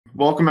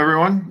welcome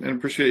everyone, and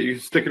appreciate you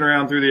sticking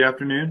around through the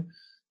afternoon.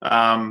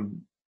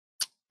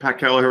 Pat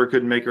Kelleher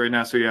couldn't make it right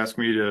now, so he asked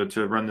me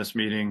to run this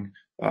meeting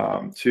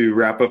to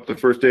wrap up the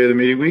first day of the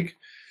meeting week.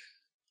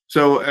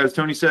 So as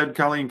Tony said,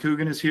 Colleen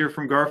Coogan is here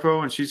from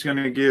GARFO, and she's going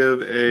to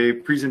give a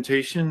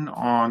presentation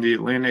on the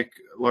Atlantic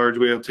Large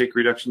Whale Take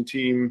Reduction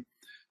Team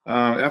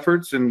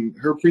efforts, and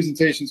her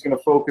presentation is going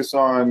to focus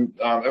on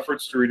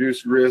efforts to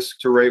reduce risk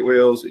to right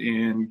whales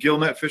in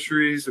gillnet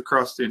fisheries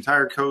across the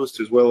entire coast,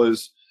 as well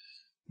as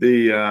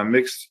the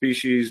mixed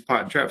species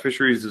pot and trap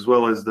fisheries, as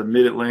well as the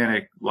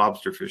mid-Atlantic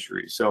lobster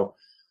fisheries. So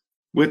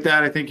with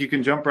that, I think you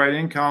can jump right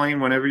in, Colleen,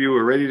 whenever you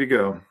are ready to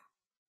go.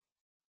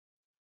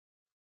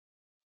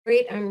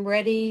 Great, I'm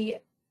ready.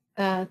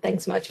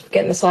 Thanks much for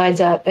getting the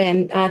slides up,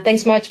 and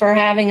thanks much for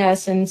having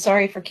us, and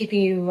sorry for keeping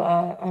you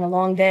on a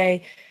long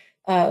day.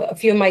 A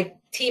few of my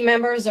team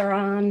members are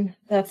on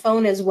the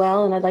phone as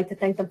well, and I'd like to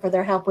thank them for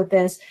their help with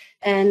this.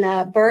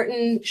 And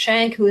Burton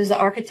Shank, who is the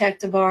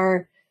architect of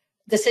our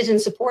decision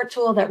support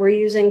tool that we're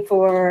using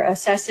for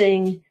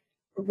assessing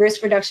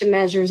risk reduction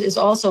measures, is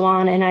also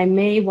on, and I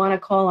may want to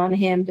call on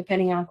him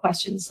depending on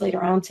questions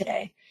later on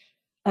today.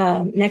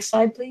 Next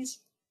slide, please.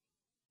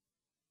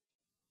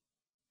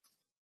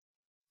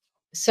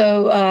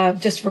 So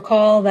just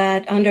recall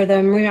that under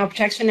the Marine Mammal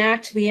Protection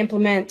Act, we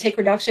implement take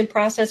reduction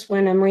process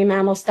when a marine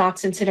mammal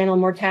stock's incidental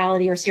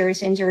mortality or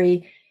serious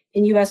injury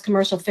in U.S.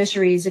 commercial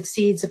fisheries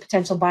exceeds the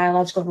potential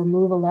biological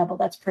removal level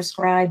that's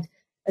prescribed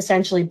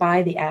essentially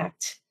by the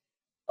Act.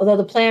 Although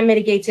the plan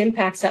mitigates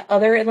impacts to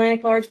other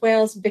Atlantic large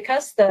whales,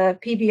 because the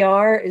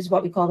PBR is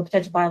what we call the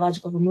potential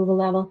biological removal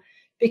level,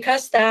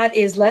 because that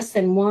is less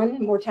than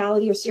one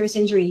mortality or serious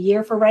injury a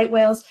year for right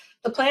whales,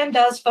 the plan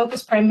does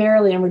focus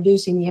primarily on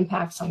reducing the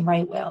impacts on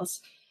right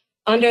whales.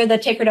 Under the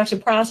take reduction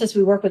process,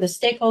 we work with a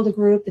stakeholder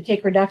group, the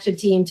take reduction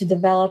team, to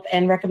develop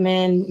and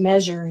recommend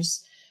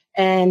measures.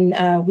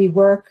 And we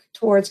work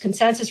towards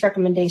consensus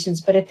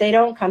recommendations, but if they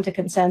don't come to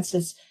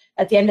consensus,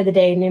 at the end of the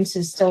day, NMFS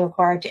is still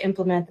required to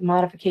implement the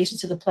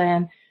modifications to the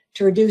plan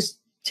to reduce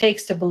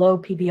takes to below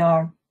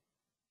PBR.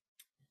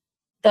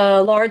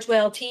 The large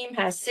whale team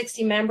has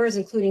 60 members,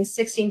 including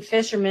 16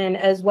 fishermen,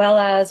 as well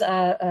as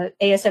a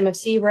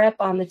ASMFC rep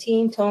on the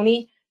team,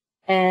 Tony,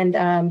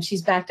 and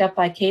she's backed up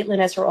by Caitlin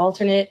as her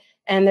alternate.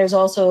 And there's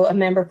also a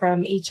member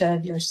from each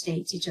of your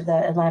states, each of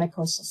the Atlantic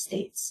coastal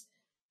states.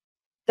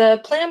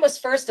 The plan was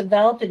first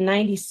developed in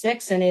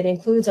 '96, and it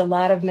includes a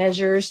lot of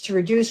measures to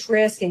reduce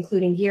risk,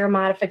 including gear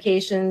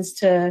modifications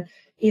to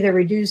either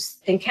reduce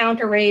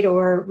encounter rate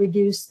or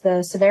reduce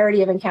the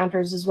severity of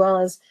encounters, as well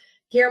as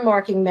gear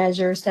marking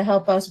measures to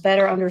help us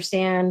better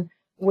understand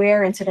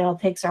where incidental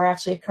takes are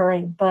actually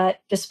occurring. But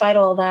despite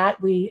all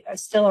that, we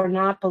still are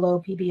not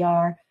below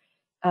PBR.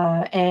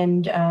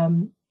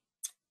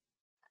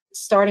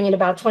 Starting in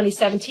about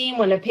 2017,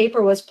 when a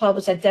paper was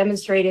published that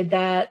demonstrated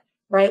that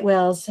right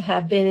whales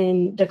have been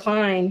in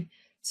decline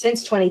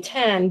since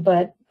 2010,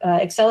 but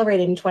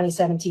accelerated in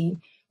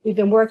 2017, we've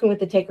been working with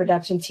the take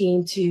reduction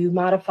team to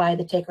modify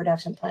the take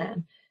reduction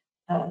plan.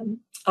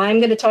 I'm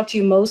going to talk to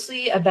you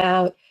mostly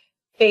about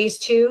Phase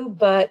 2,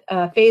 but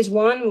Phase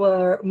 1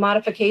 were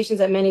modifications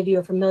that many of you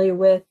are familiar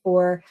with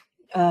for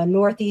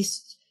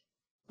Northeast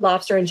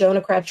lobster and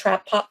Jonah crab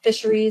trap pot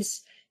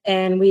fisheries,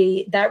 and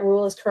that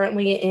rule is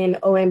currently in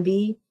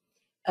OMB,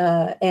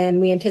 and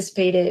we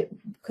anticipate it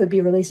could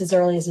be released as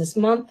early as this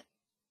month.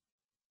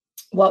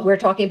 What we're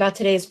talking about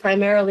today is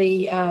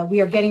primarily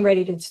we are getting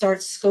ready to start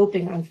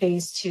scoping on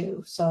Phase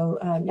 2. So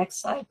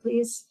next slide,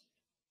 please.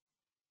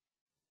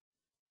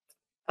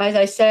 As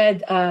I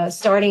said,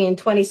 starting in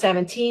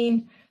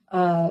 2017,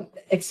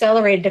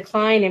 accelerated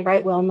decline in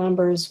right whale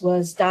numbers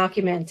was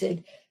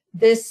documented.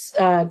 This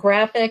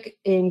graphic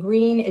in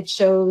green, it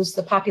shows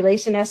the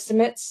population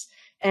estimates.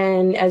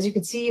 And as you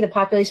can see, the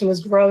population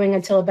was growing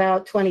until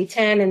about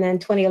 2010, and then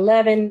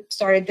 2011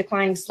 started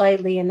declining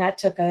slightly, and that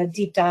took a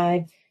deep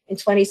dive in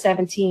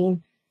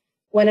 2017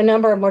 when a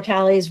number of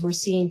mortalities were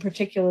seen,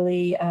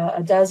 particularly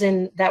a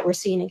dozen that were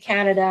seen in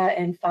Canada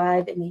and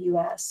 5 in the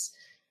US.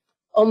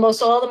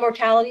 Almost all the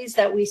mortalities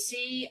that we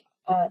see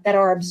that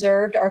are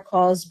observed are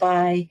caused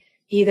by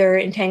either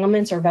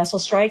entanglements or vessel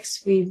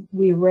strikes. We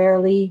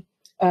rarely,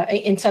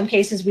 in some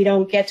cases, we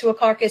don't get to a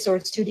carcass or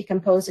it's too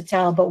decomposed to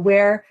tell, but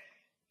where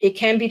it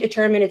can be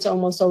determined, it's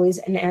almost always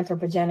an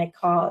anthropogenic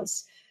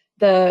cause.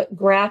 The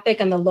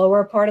graphic on the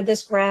lower part of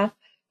this graph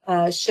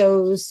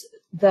shows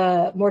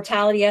the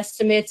mortality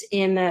estimates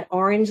in that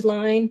orange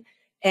line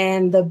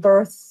and the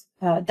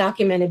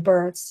documented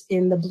births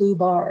in the blue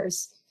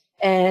bars.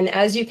 And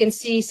as you can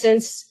see,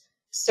 since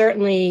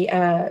certainly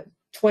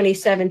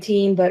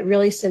 2017, but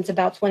really since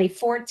about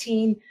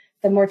 2014,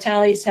 the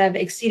mortalities have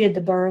exceeded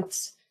the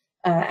births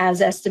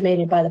as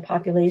estimated by the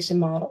population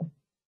model.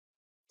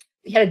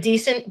 We had a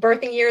decent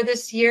birthing year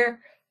this year,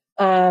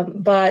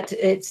 but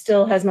it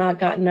still has not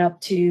gotten up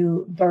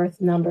to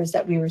birth numbers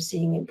that we were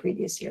seeing in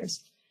previous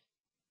years.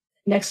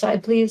 Next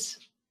slide, please.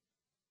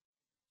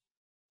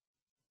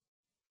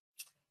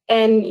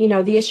 And,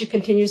 the issue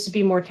continues to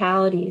be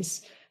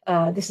mortalities.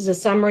 This is a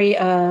summary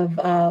of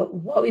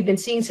what we've been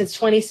seeing since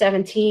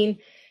 2017.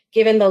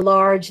 Given the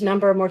large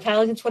number of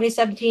mortalities in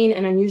 2017,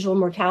 an unusual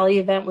mortality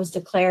event was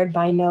declared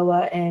by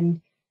NOAA,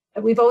 and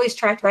we've always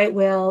tracked right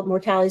whale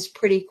mortalities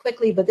pretty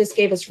quickly, but this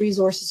gave us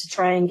resources to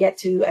try and get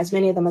to as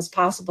many of them as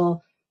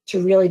possible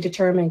to really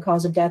determine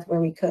cause of death where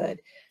we could.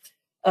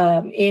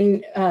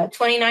 In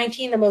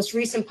 2019, the most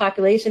recent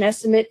population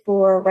estimate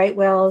for right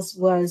whales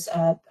was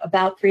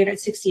about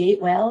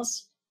 368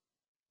 whales.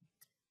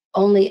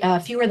 Only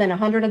fewer than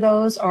 100 of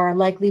those are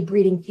likely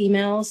breeding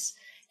females.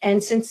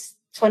 And since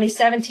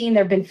 2017,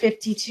 there have been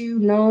 52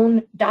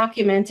 known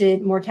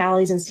documented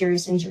mortalities and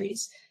serious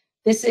injuries.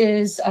 This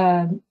is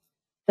the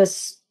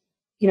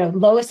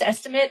lowest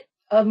estimate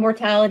of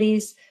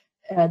mortalities.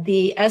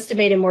 The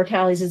estimated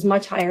mortalities is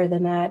much higher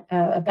than that,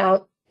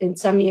 about in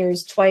some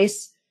years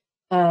twice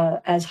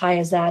as high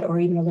as that, or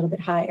even a little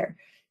bit higher.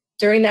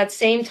 During that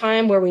same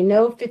time, where we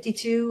know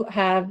 52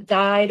 have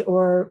died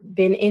or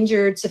been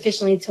injured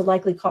sufficiently to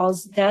likely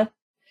cause death,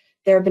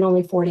 there have been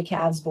only 40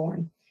 calves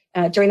born.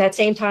 During that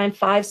same time,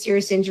 5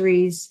 serious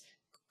injuries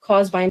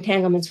caused by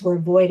entanglements were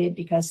avoided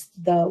because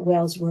the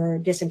whales were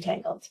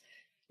disentangled.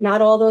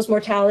 Not all those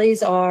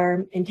mortalities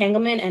are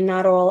entanglement, and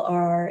not all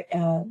are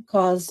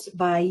caused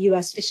by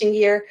U.S. fishing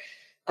gear.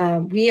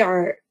 We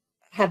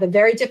have a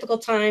very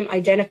difficult time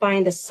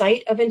identifying the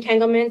site of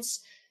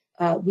entanglements.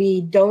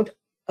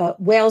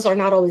 Whales are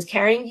not always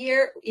carrying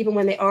gear. Even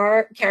when they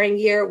are carrying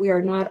gear, we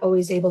are not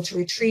always able to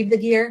retrieve the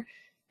gear.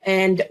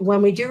 And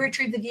when we do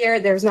retrieve the gear,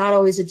 there's not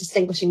always a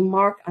distinguishing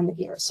mark on the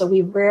gear. So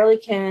we rarely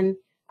can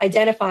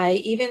identify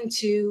even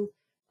to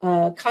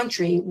a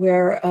country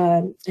where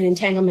an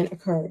entanglement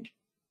occurred,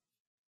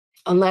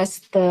 unless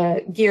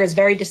the gear is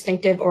very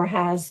distinctive or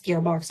has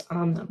gear marks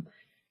on them.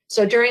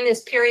 So during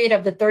this period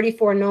of the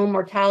 34 known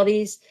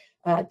mortalities,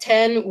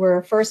 10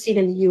 were first seen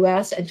in the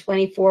US and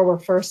 24 were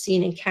first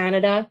seen in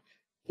Canada.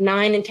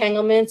 9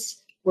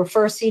 entanglements were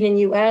first seen in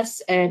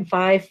US and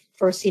 5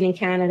 first seen in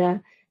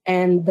Canada.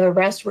 And the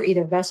rest were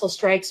either vessel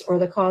strikes or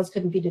the cause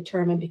couldn't be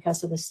determined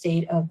because of the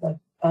state of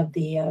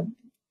the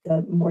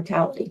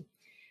mortality.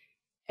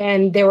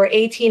 And there were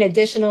 18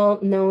 additional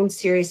known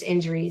serious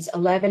injuries,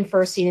 11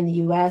 first seen in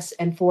the US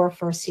and 4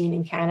 first seen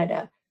in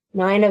Canada.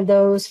 9 of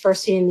those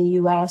first seen in the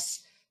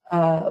US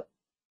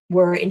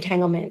were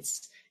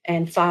entanglements,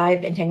 and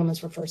 5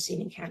 entanglements were first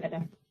seen in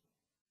Canada.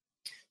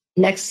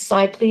 Next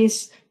slide,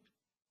 please.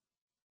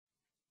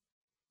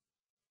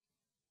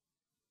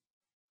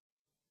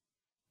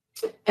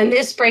 And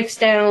this breaks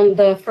down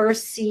the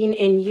first seen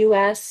in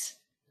U.S.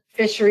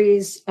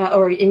 fisheries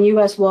or in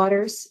U.S.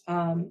 waters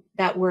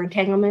that were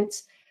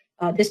entanglements.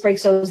 This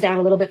breaks those down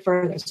a little bit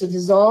further. So this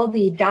is all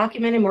the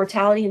documented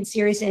mortality and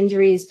serious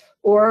injuries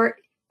or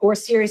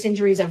serious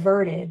injuries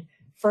averted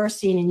first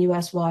seen in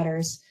U.S.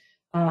 waters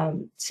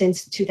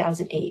since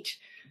 2008.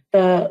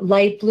 The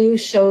light blue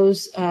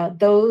shows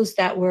those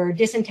that were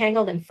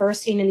disentangled and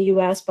first seen in the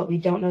U.S., but we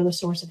don't know the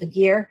source of the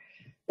gear.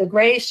 The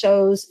gray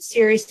shows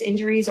serious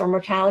injuries or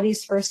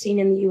mortalities first seen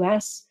in the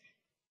U.S.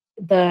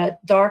 The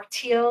dark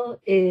teal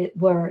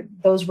were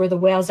the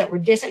whales that were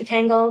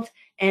disentangled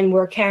and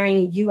were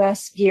carrying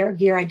U.S.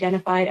 gear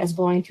identified as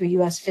belonging to a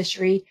U.S.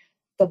 fishery.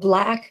 The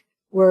black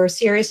were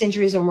serious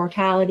injuries or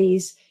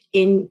mortalities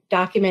in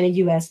documented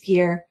U.S.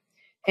 gear.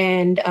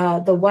 And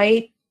the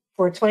white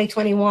for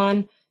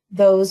 2021,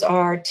 those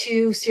are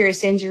 2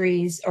 serious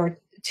injuries or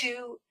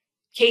 2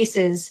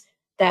 cases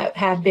that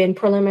have been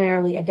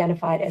preliminarily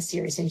identified as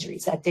serious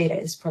injuries. That data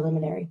is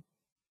preliminary.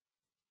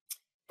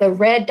 The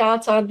red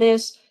dots on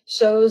this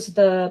shows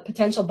the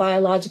potential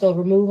biological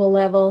removal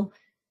level.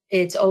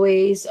 It's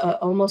always,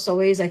 almost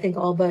always, I think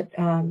all but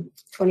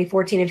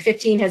 2014 and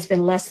 15 has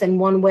been less than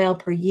 1 whale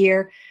per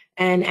year.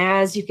 And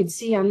as you can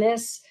see on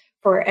this,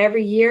 for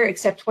every year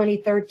except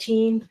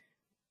 2013,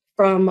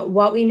 from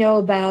what we know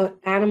about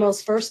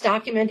animals first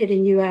documented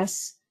in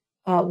U.S.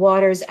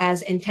 Waters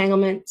as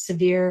entanglement,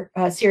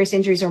 serious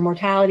injuries or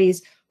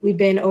mortalities, we've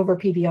been over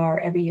PBR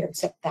every year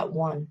except that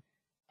one.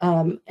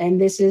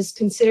 And this is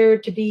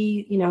considered to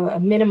be, a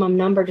minimum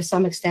number to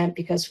some extent,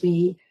 because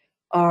we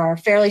are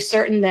fairly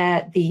certain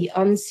that the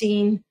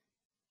unseen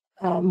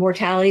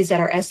mortalities that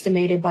are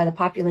estimated by the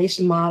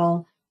population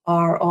model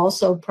are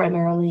also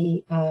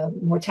primarily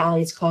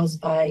mortalities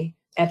caused by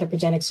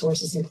anthropogenic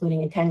sources,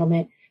 including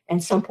entanglement,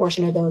 and some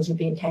portion of those would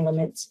be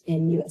entanglements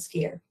in U.S.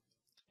 gear.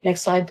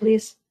 Next slide,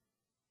 please.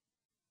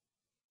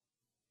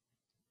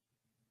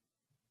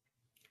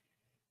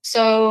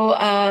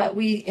 So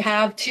we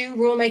have 2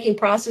 rulemaking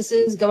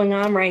processes going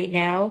on right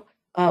now,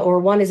 or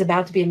one is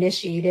about to be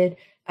initiated.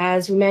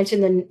 As we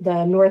mentioned,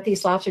 the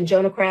Northeast lobster and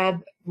Jonah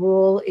crab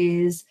rule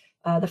is,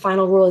 the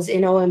final rule is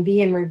in OMB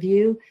in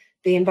review.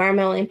 The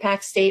environmental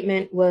impact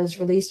statement was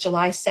released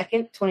July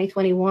 2nd,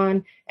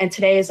 2021, and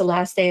today is the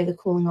last day of the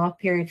cooling off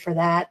period for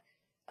that.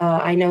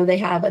 I know they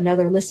have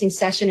another listening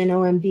session in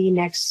OMB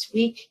next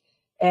week,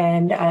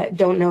 and I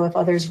don't know if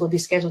others will be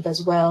scheduled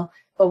as well,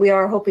 but we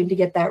are hoping to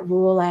get that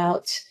rule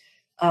out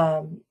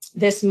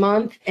this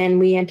month, and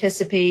we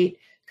anticipate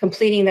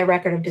completing the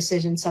record of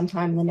decision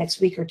sometime in the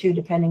next week or 2,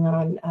 depending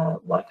on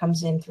what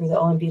comes in through the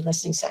OMB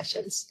listening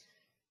sessions.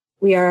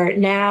 We are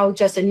now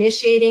just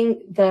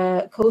initiating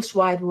the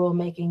coast-wide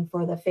rulemaking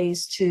for the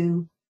phase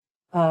 2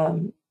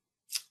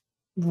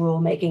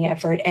 rulemaking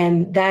effort,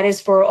 and that is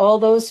for all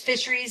those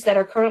fisheries that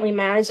are currently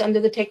managed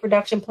under the take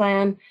reduction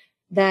plan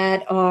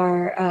that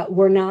are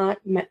were not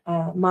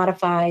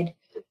modified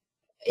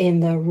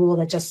in the rule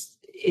that just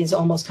is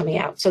almost coming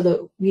out.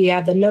 So we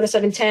have the notice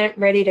of intent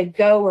ready to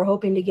go. We're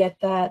hoping to get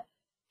that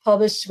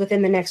published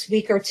within the next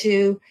week or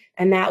two,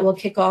 and that will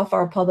kick off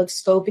our public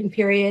scoping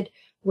period.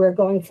 We're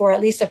going for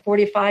at least a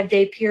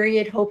 45-day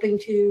period, hoping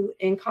to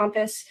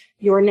encompass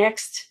your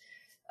next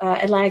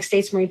Atlantic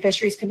States Marine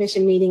Fisheries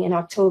Commission meeting in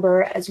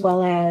October, as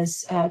well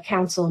as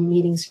council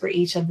meetings for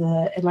each of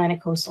the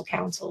Atlantic Coastal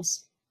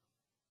Councils.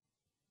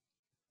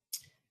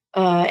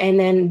 And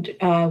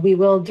then we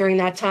will, during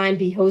that time,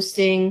 be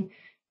hosting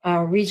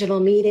regional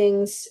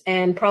meetings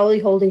and probably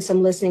holding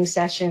some listening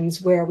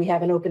sessions where we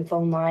have an open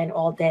phone line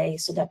all day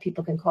so that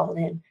people can call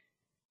in.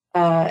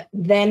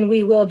 Then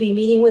we will be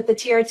meeting with the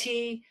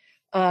TRT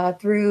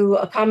through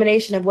a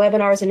combination of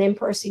webinars and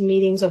in-person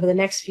meetings over the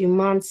next few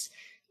months.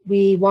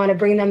 We want to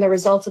bring them the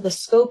results of the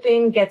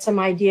scoping, get some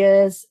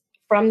ideas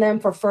from them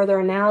for further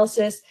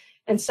analysis,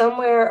 and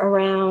somewhere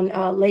around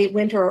late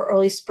winter or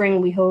early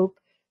spring, we hope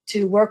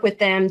to work with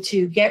them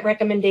to get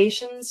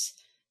recommendations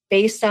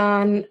based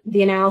on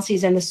the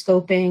analyses and the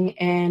scoping,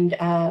 and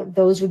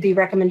those would be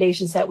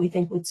recommendations that we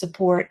think would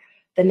support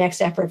the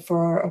next effort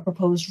for a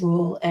proposed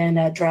rule and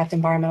a draft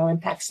environmental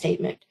impact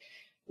statement.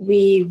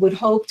 We would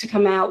hope to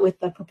come out with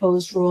the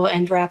proposed rule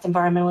and draft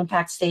environmental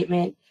impact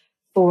statement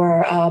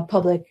for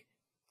public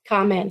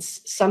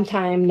comments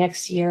sometime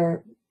next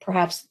year,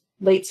 perhaps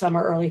late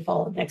summer, early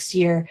fall of next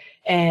year,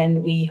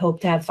 and we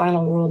hope to have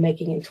final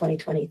rulemaking in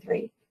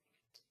 2023.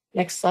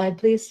 Next slide,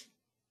 please.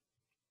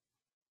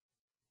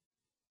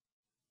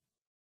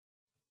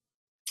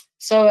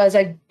 So as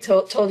I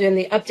told you in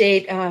the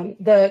update,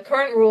 the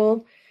current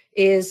rule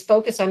is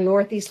focused on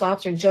Northeast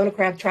lobster and Jonah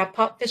crab trap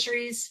pot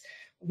fisheries.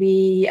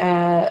 We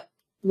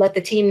let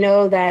the team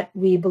know that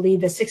we believe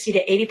the 60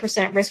 to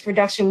 80% risk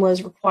reduction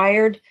was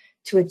required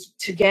to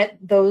get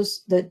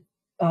the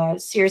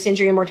serious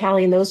injury and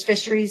mortality in those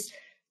fisheries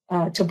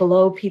to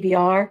below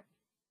PBR.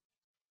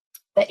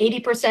 The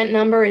 80%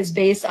 number is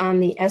based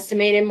on the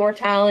estimated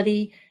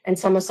mortality and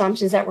some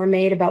assumptions that were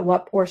made about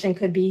what portion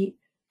could be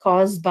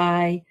caused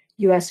by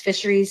U.S.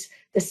 fisheries.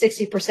 The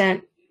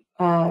 60%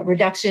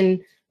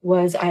 reduction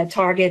was a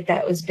target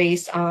that was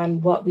based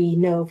on what we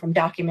know from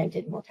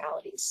documented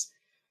mortalities.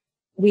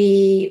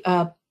 We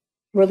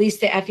released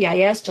the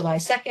FEIS July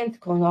 2nd, the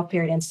cooling off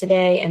period ends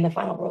today, and the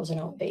final rules in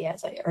OB,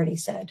 as I already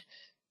said.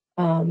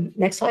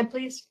 Next slide,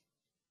 please.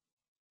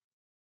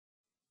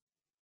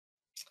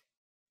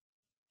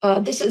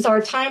 This is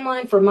our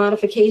timeline for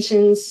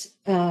modifications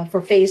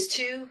for phase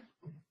 2,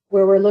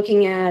 where we're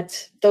looking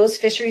at those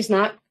fisheries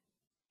not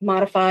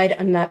modified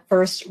on that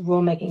first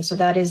rulemaking. So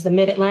that is the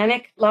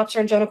mid-Atlantic lobster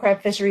and Jonah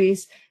crab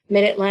fisheries,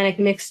 mid-Atlantic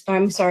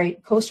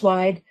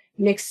coast-wide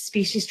mixed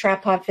species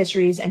trap pot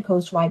fisheries, and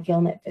coast-wide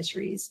gillnet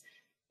fisheries.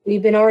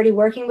 We've been already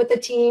working with the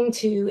team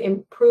to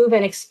improve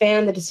and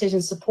expand the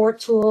decision support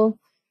tool.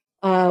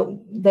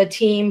 The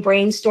team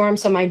brainstormed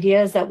some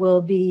ideas that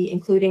we'll be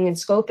including in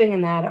scoping,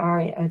 and that are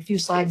a few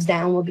slides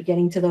down. We'll be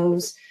getting to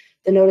those.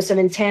 The notice of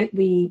intent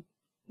we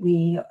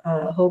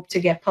hope to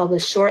get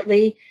published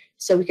shortly,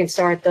 so we can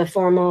start the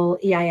formal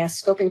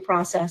EIS scoping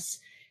process,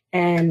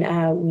 and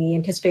we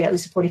anticipate at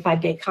least a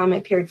 45-day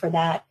comment period for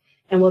that.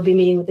 And we'll be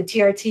meeting with the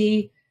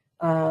TRT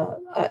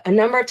a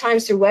number of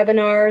times through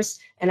webinars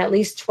and at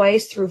least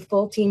twice through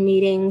full team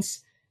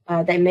meetings.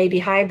 They may be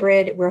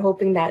hybrid. We're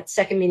hoping that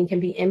second meeting can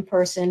be in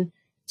person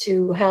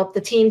to help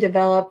the team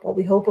develop what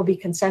we hope will be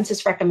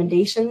consensus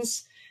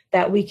recommendations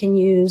that we can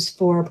use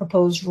for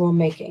proposed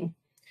rulemaking.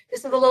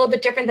 This is a little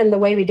bit different than the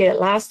way we did it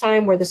last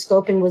time, where the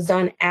scoping was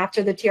done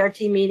after the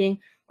TRT meeting.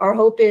 Our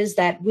hope is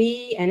that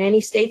we and any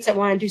states that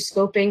want to do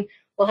scoping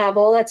will have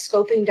all that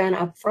scoping done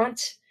up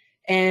front,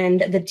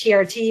 and the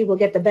TRT will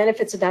get the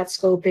benefits of that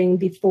scoping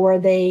before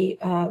they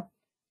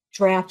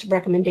draft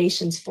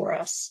recommendations for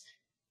us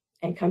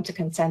and come to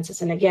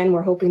consensus. And again,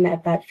 we're hoping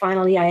that that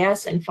final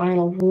EIS and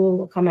final rule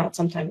will come out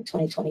sometime in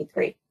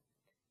 2023.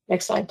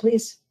 Next slide,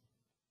 please.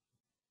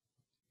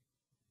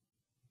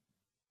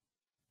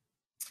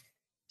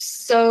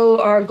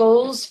 So our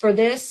goals for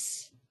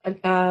this,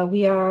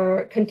 we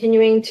are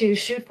continuing to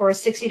shoot for a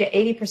 60 to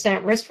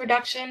 80% risk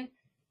reduction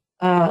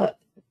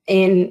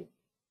in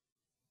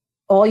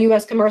all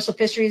U.S. commercial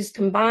fisheries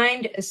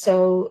combined.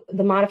 So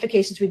the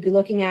modifications we'd be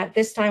looking at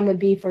this time would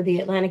be for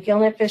the Atlantic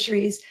gillnet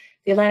fisheries,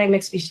 the Atlantic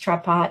mixed species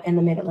trap pot, and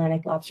the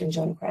mid-Atlantic lobster and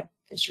Jonah crab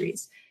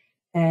fisheries.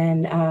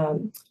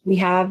 And we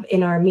have,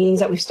 in our meetings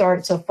that we've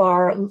started so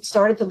far,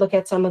 started to look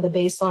at some of the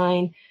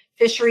baseline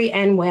fishery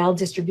and whale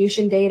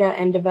distribution data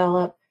and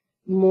develop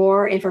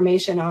more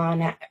information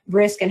on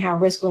risk and how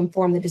risk will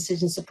inform the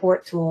decision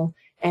support tool.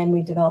 And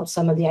we developed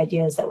some of the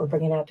ideas that we're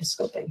bringing out to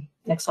scoping.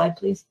 Next slide,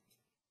 please.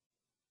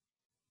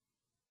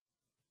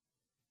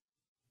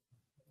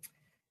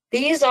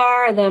 These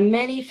are the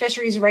many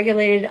fisheries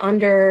regulated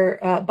under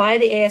by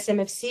the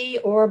ASMFC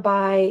or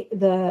by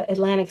the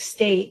Atlantic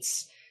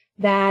states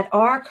that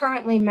are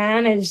currently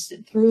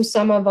managed through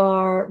some of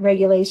our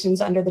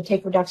regulations under the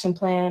Take Reduction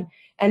Plan,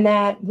 and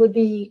that would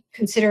be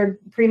considered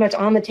pretty much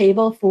on the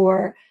table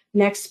for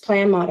next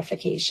plan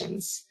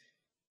modifications.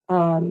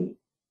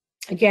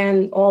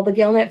 Again, all the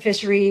gillnet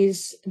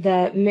fisheries,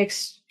 the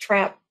mixed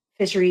trap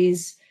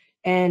fisheries,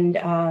 and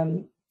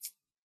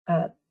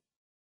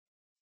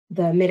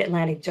the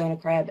mid-Atlantic Jonah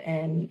crab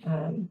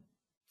and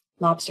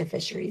lobster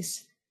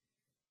fisheries.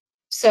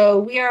 So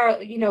we are,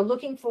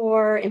 looking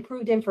for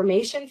improved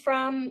information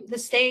from the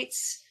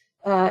states,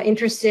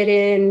 interested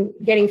in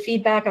getting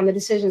feedback on the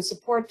decision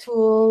support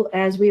tool,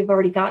 as we've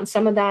already gotten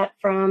some of that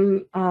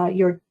from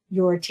your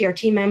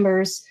TRT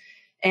members.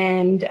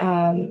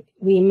 And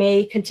we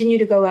may continue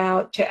to go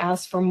out to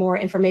ask for more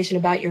information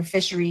about your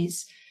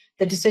fisheries.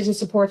 The decision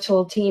support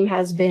tool team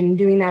has been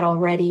doing that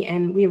already,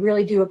 and we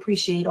really do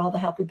appreciate all the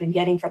help we've been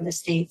getting from the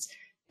states,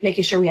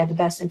 making sure we have the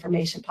best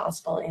information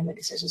possible in the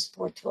decision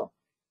support tool.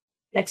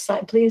 Next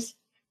slide, please.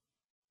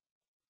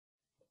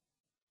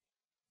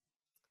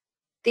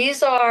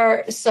 These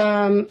are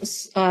some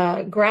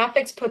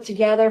graphics put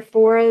together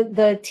for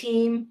the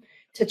team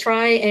to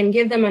try and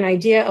give them an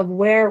idea of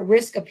where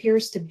risk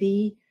appears to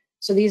be.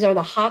 So these are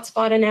the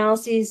hotspot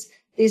analyses.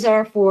 These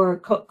are for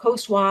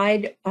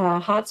coast-wide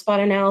hotspot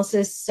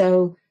analysis.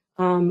 So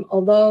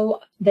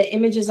although the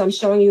images I'm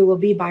showing you will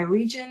be by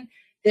region,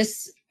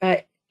 this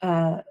the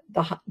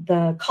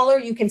color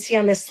you can see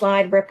on this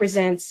slide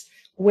represents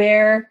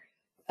where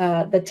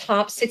the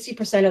top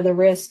 60% of the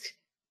risk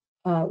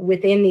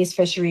within these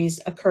fisheries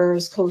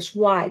occurs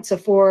coast-wide. So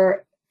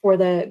for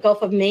the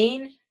Gulf of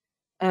Maine,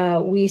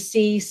 we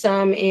see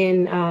some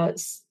in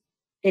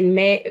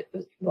May.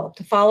 Well,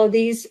 to follow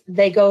these,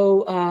 they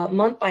go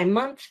month by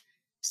month,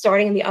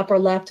 starting in the upper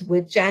left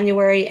with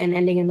January and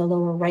ending in the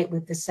lower right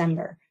with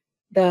December.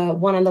 The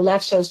one on the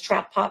left shows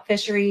trap pot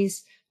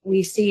fisheries.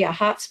 We see a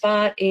hot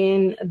spot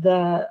in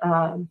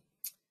the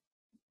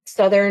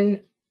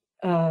southern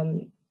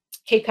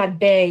Cape Cod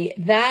Bay.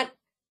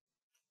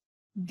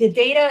 The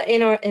data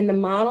in the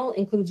model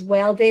includes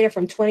whale data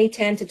from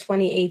 2010 to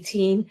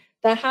 2018.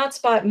 The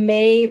hotspot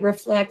may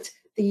reflect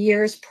the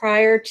years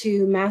prior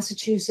to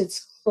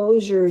Massachusetts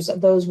closures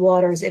of those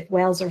waters if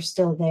whales are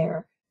still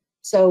there.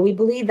 So we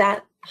believe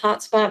that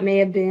hotspot may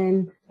have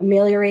been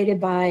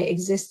ameliorated by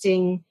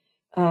existing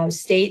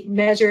state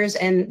measures,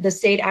 and the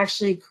state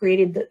actually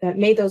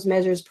made those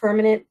measures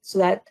permanent so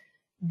that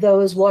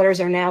those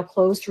waters are now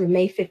closed through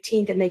May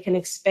 15th, and they can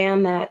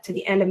expand that to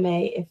the end of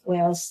May if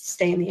whales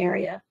stay in the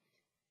area.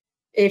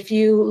 If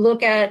you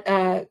look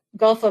at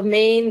Gulf of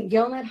Maine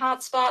gillnet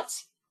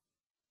hotspots,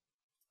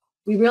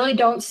 we really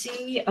don't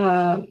see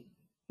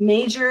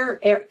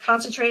major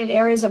concentrated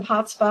areas of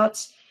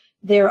hotspots.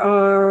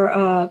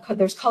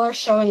 There's color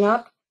showing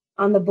up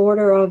on the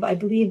border of, I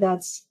believe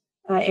that's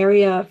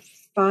area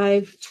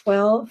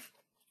 512,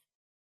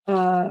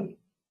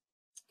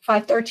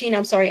 513,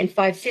 I'm sorry, and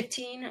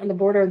 515 on the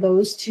border of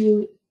those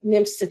two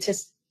NIMS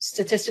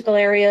statistical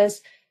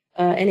areas,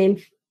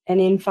 and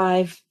in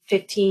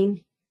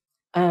 515.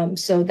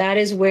 So that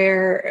is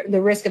where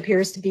the risk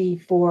appears to be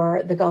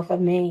for the Gulf of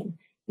Maine.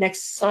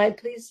 Next slide,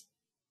 please.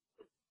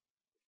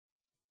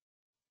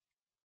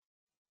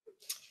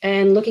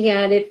 And looking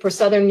at it for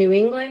southern New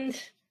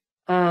England,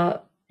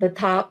 the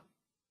top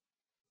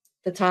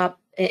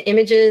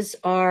images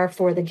are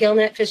for the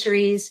gillnet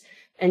fisheries,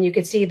 and you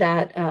can see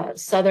that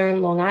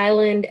southern Long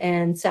Island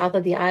and south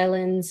of the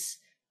islands,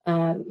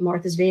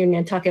 Martha's Vineyard,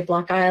 Nantucket,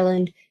 Block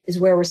Island, is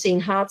where we're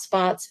seeing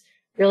hotspots,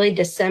 really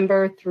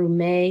December through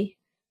May,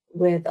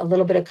 with a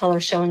little bit of color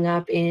showing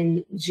up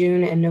in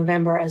June and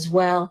November as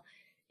well.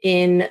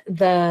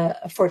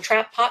 For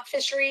trap pot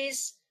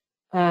fisheries,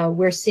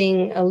 we're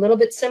seeing a little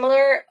bit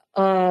similar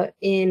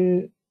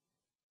in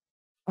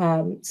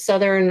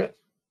southern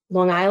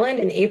Long Island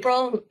in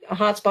April. A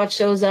hotspot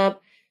shows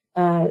up.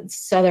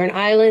 Southern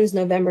islands,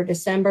 November,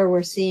 December,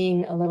 we're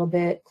seeing a little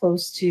bit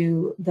close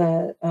to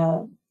the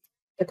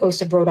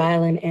coast of Rhode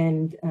Island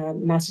and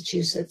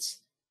Massachusetts.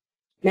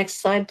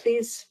 Next slide,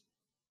 please.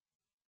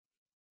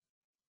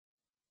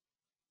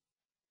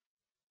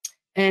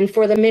 And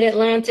for the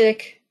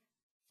mid-Atlantic,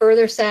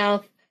 further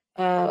south,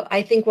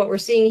 I think what we're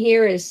seeing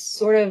here is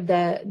sort of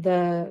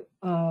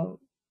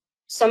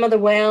some of the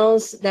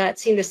whales that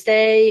seem to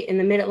stay in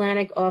the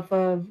mid-Atlantic off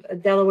of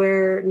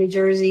Delaware, New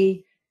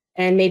Jersey,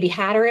 and maybe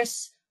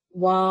Hatteras,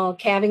 while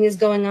calving is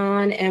going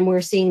on, and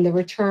we're seeing the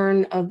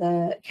return of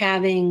the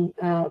calving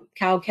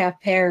cow-calf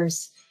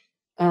pairs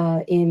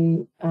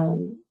later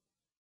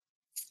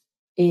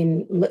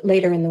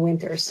in the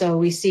winter. So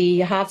we see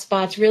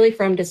hotspots really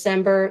from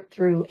December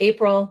through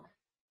April,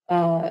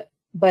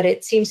 but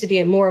it seems to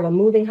be more of a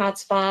moving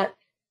hotspot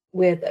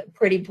with a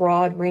pretty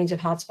broad range of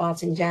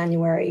hotspots in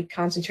January,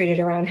 concentrated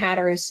around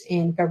Hatteras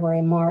in February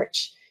and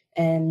March,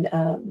 and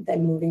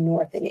then moving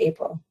north in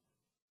April.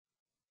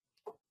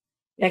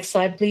 Next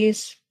slide,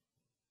 please.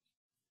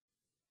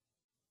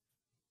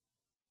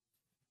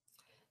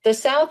 The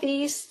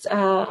Southeast,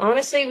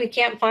 honestly, we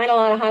can't find a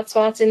lot of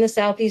hotspots in the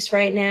Southeast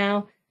right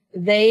now.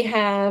 They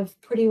have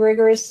pretty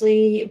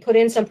rigorously put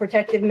in some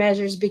protective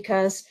measures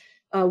because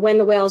when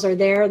the whales are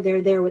there,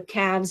 they're there with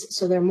calves,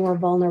 so they're more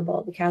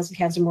vulnerable. The cows and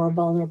calves are more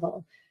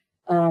vulnerable.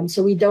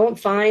 So we don't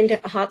find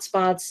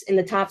hotspots in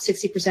the top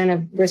 60%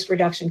 of risk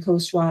reduction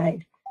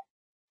coastwide.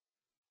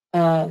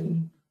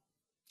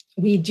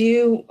 We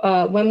do,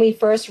 when we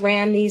first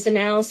ran these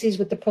analyses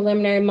with the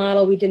preliminary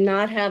model, we did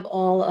not have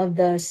all of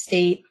the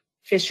state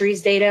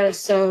fisheries data.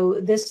 So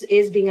this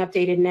is being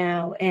updated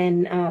now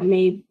and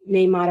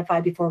may modify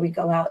before we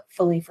go out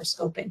fully for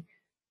scoping.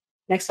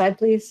 Next slide,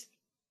 please.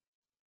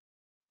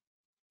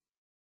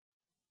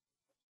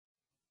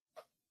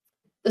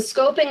 The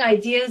scoping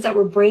ideas that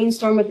were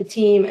brainstormed with the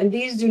team, and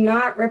these do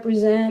not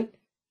represent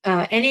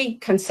any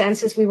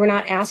consensus. We were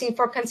not asking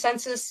for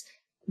consensus.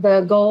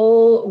 The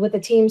goal with the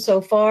team so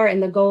far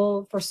and the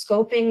goal for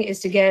scoping is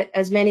to get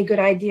as many good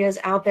ideas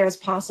out there as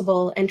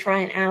possible and try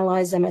and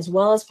analyze them as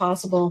well as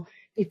possible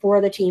before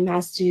the team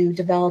has to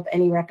develop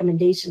any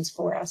recommendations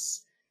for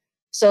us.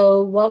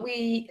 So what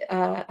we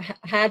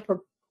had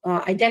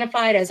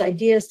identified as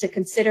ideas to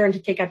consider and to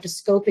take out to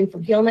scoping for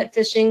gillnet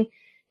fishing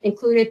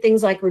included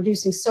things like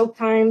reducing soak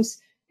times.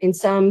 In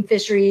some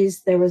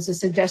fisheries, there was a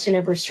suggestion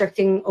of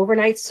restricting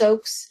overnight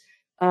soaks.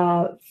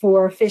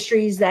 For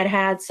fisheries that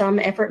had some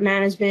effort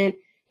management,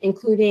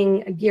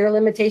 including gear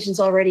limitations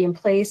already in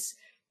place,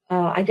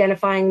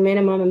 identifying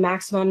minimum and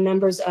maximum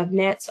numbers of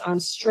nets on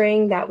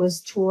string. That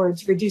was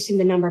towards reducing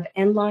the number of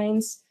end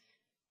lines.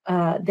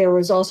 There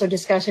was also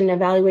discussion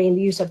evaluating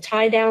the use of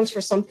tie downs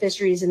for some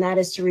fisheries, and that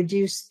is to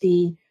reduce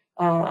the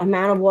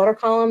amount of water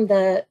column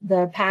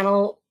the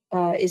panel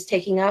is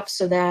taking up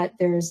so that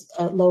there's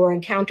a lower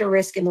encounter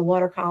risk in the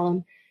water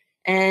column.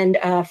 And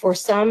for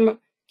some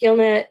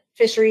gillnet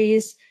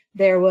fisheries,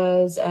 there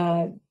was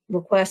a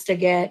request to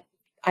get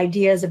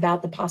ideas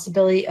about the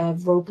possibility of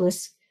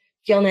ropeless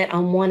gillnet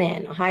on one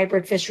end, a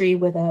hybrid fishery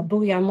with a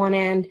buoy on one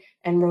end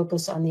and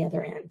ropeless on the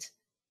other end.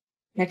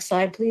 Next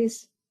slide,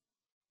 please.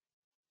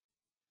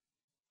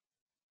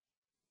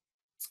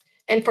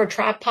 And for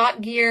trap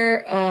pot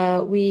gear,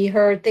 we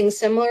heard things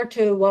similar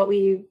to what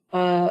we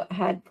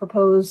had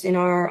proposed in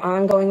our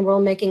ongoing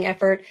rulemaking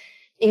effort,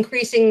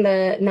 increasing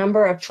the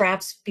number of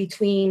traps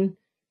between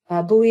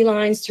buoy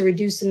lines to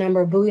reduce the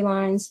number of buoy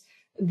lines.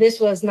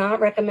 This was not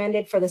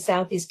recommended for the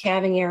Southeast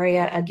calving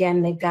area.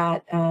 Again, they've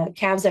got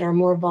calves that are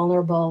more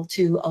vulnerable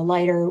to a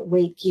lighter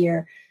weight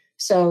gear.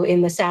 So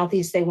in the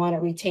Southeast, they want to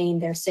retain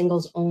their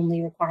singles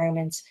only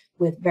requirements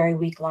with very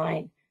weak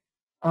line.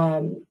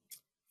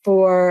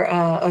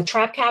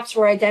 Trap caps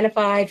were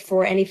identified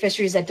for any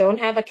fisheries that don't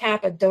have a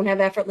cap, but don't have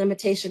effort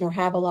limitation or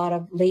have a lot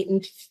of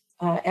latent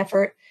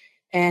effort.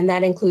 And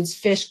that includes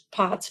fish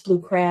pots, blue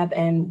crab,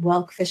 and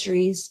whelk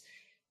fisheries.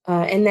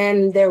 And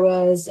then there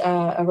was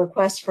a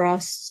request for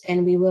us,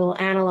 and we will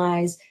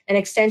analyze an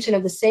extension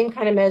of the same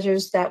kind of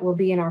measures that will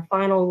be in our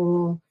final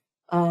rule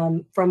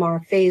from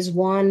our phase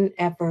 1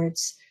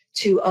 efforts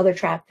to other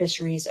trap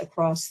fisheries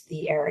across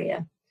the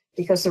area.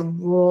 Because the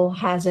rule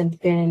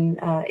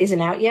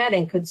isn't out yet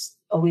and could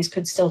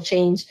still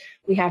change.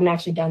 We haven't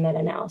actually done that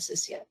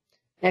analysis yet.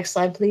 Next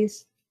slide,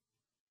 please.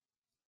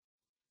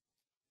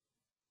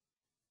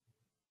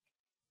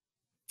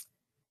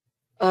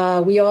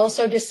 We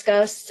also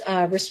discussed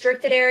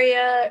restricted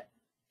area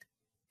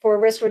for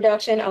risk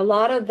reduction. A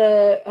lot of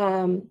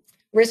the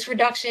risk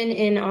reduction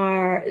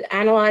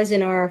analyzed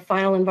in our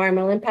final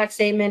environmental impact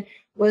statement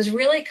was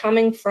really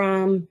coming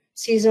from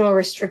seasonal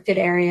restricted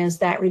areas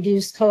that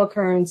reduced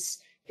co-occurrence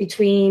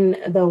between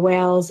the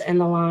whales and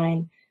the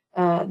line.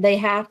 They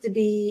have to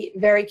be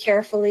very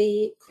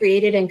carefully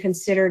created and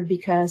considered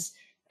because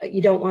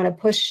you don't want to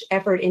push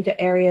effort into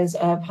areas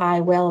of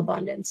high whale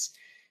abundance.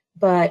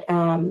 But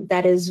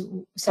that is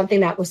something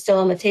that was still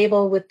on the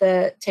table with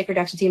the take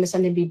reduction team, is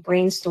something to be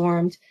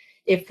brainstormed.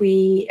 If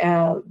we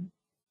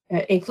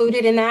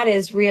included in that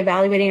is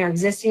reevaluating our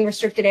existing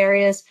restricted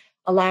areas,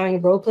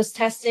 allowing ropeless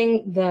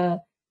testing.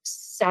 The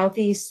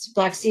Southeast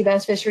Black Sea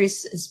Bass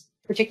Fisheries is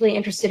particularly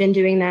interested in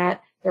doing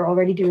that. They're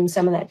already doing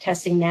some of that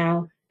testing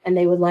now, and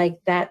they would like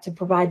that to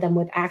provide them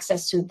with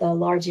access to the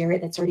large area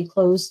that's already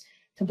closed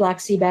to Black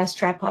Sea Bass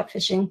trap pot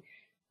fishing.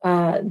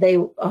 There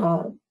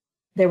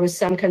was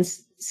some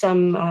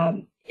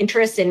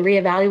interest in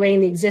reevaluating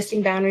the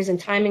existing boundaries and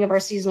timing of our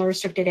seasonal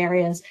restricted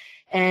areas,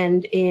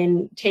 and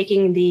in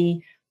taking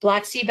the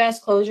Black Sea Bass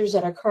closures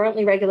that are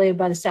currently regulated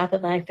by the South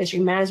Atlantic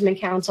Fishery Management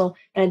Council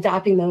and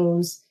adopting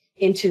those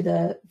into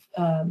the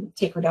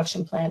take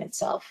reduction plan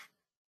itself.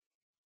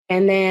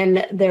 And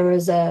then there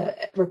was a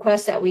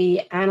request that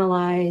we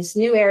analyze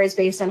new areas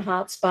based on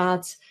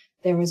hotspots.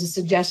 There was a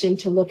suggestion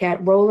to look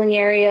at rolling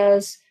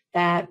areas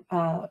that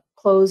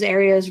close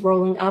areas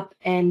rolling up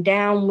and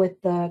down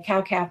with the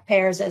cow-calf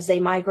pairs as they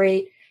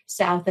migrate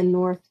south and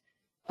north.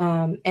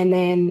 And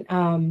then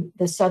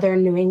the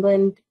southern New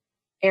England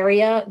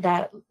area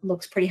that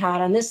looks pretty hot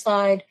on this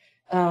slide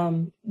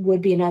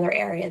would be another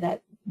area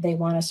that they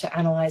want us to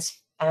analyze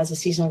as a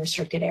seasonal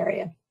restricted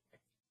area.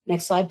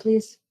 Next slide,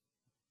 please.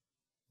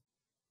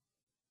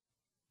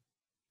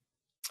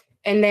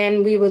 And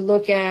then we would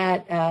look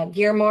at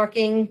gear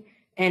marking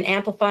and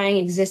amplifying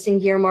existing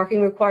gear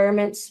marking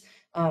requirements.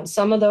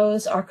 Some of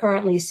those are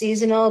currently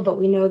seasonal, but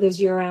we know there's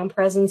year-round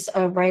presence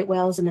of right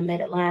whales in the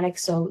mid-Atlantic,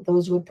 so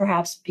those would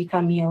perhaps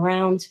become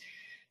year-round.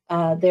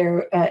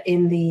 They're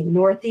in the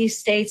Northeast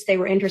states. They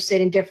were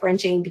interested in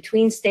differentiating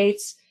between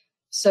states,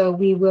 so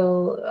we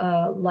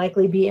will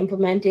likely be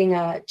implementing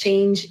a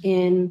change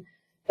in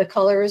the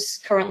colors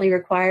currently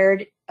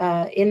required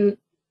in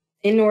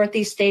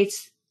Northeast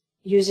states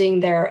using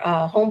their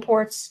home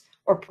ports,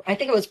 or I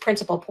think it was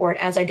principal port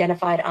as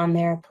identified on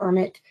their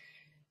permit.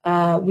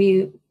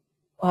 We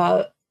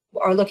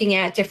are looking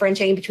at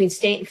differentiating between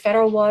state and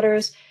federal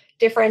waters,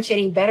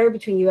 differentiating better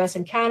between US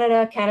and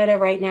Canada. Canada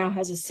right now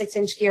has a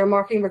 6-inch gear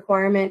marking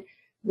requirement.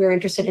 We're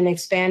interested in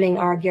expanding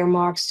our gear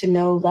marks to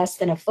no less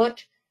than a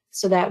foot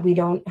so that we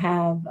don't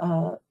have,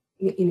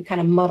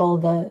 kind of muddle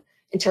the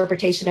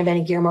interpretation of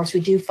any gear marks we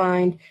do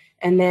find.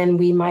 And then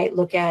we might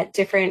look at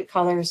different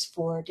colors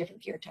for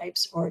different gear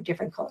types or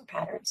different color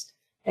patterns.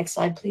 Next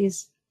slide,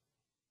 please.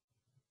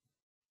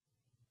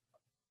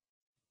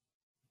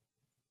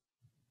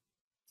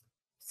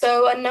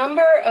 So a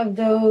number of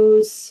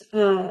those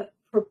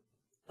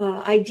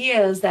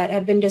ideas that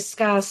have been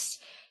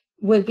discussed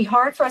would be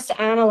hard for us to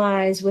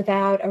analyze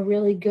without a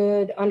really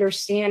good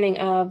understanding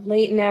of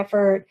latent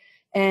effort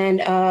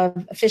and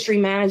of fishery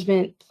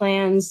management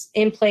plans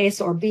in place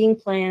or being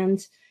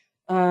planned.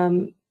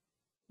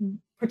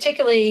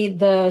 Particularly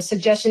the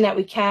suggestion that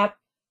we cap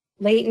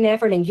latent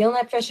effort and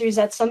gillnet fisheries.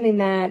 That's something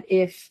that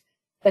if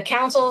the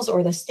councils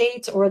or the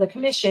states or the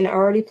commission are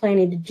already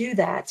planning to do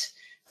that,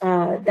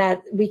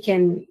 that we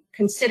can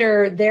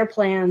consider their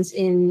plans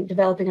in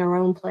developing our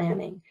own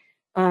planning.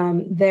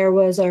 There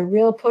was a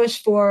real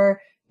push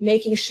for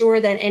making sure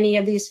that any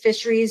of these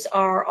fisheries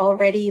are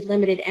already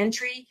limited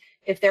entry.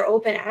 If they're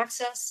open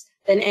access,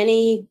 then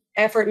any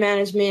effort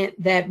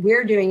management that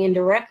we're doing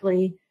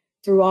indirectly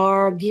through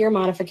our gear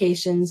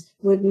modifications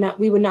we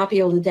would not be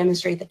able to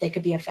demonstrate that they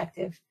could be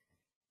effective.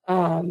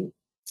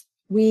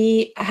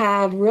 We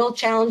have real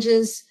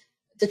challenges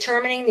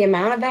determining the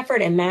amount of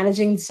effort and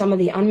managing some of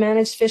the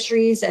unmanaged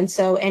fisheries, and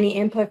so any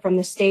input from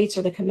the states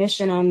or the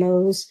commission on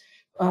those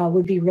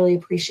would be really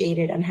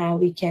appreciated on how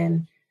we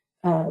can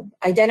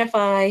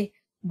identify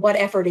what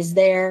effort is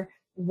there,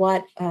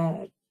 what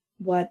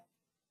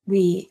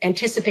we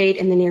anticipate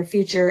in the near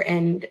future,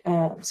 and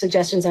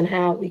suggestions on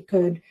how we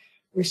could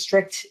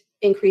restrict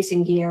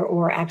increasing gear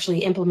or actually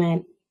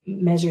implement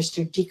measures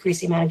to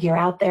decrease the amount of gear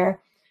out there.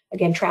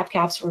 Again, trap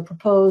caps were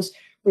proposed.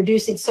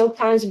 Reducing soak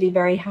times would be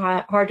very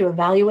hard to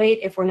evaluate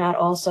if we're not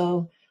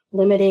also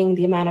limiting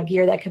the amount of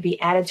gear that could be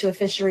added to a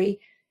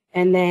fishery.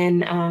 And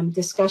then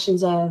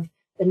discussions of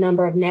the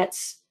number of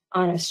nets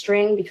on a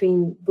string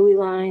between buoy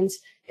lines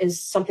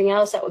is something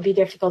else that would be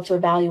difficult to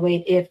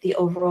evaluate if the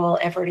overall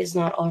effort is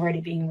not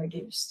already being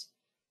reduced.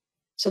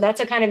 So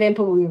that's a kind of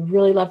input we would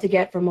really love to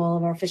get from all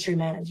of our fishery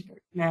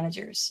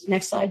managers.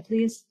 Next slide,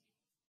 please.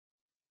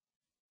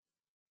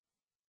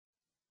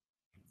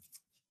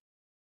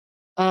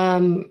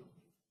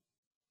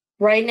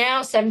 Right now,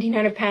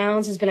 1,700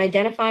 pounds has been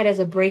identified as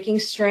a breaking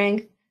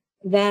strength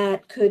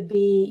that could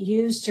be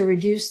used to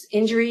reduce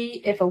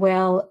injury if a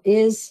whale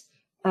is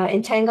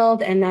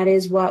entangled, and that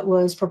is what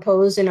was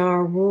proposed in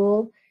our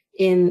rule.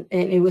 And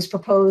it was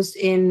proposed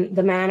in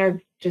the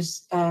manner,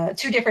 just 2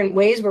 different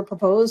ways were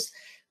proposed.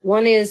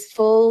 One is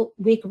full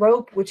weak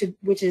rope,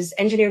 which is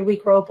engineered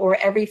weak rope, or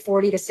every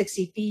 40 to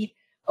 60 feet,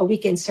 a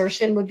weak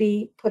insertion would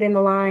be put in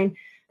the line.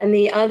 And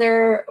the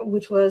other,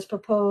 which was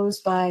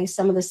proposed by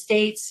some of the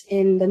states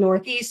in the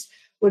Northeast,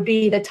 would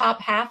be the top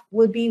half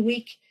would be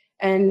weak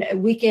and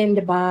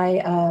weakened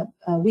by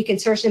a weak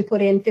insertion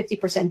put in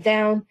 50%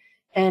 down,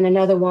 and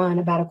another one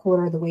about a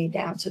quarter of the way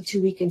down. So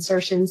 2 weak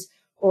insertions,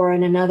 or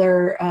in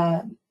another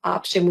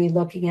option we're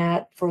looking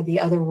at for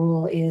the other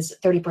rule is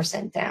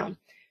 30% down.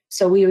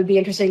 So we would be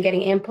interested in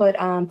getting input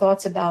on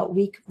thoughts about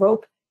weak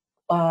rope,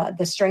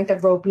 the strength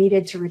of rope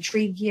needed to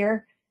retrieve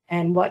gear,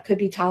 and what could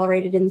be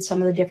tolerated in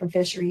some of the different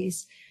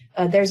fisheries.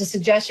 There's a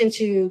suggestion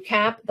to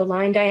cap the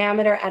line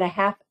diameter at a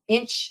 1/2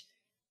 inch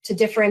to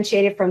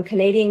differentiate it from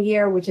Canadian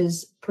gear, which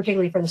is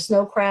particularly for the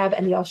snow crab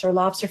and the offshore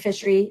lobster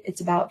fishery.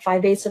 It's about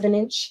 5/8 of an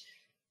inch.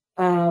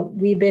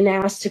 We've been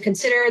asked to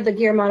consider the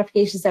gear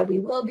modifications that we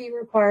will be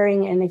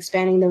requiring and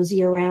expanding those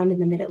year-round in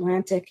the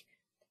mid-Atlantic.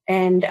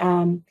 And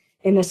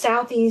in the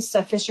Southeast,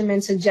 a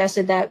fisherman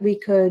suggested that we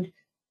could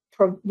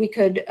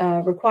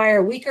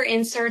require weaker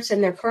inserts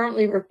than they're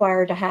currently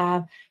required to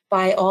have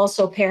by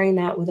also pairing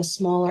that with a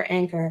smaller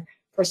anchor.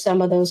 For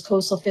some of those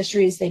coastal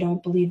fisheries, they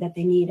don't believe that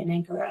they need an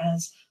anchor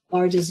as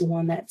large as the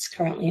one that's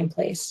currently in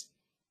place.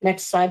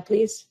 Next slide,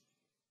 please.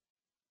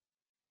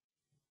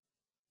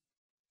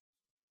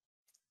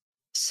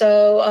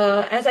 So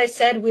as I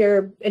said,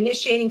 we're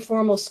initiating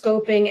formal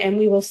scoping, and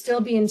we will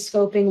still be in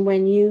scoping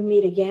when you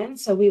meet again.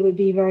 So we would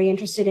be very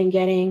interested in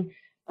getting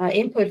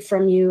input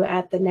from you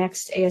at the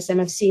next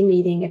ASMFC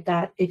meeting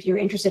if you're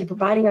interested in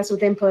providing us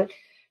with input.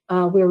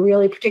 We're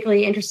really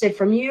particularly interested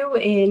from you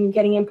in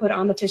getting input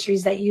on the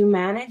fisheries that you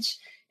manage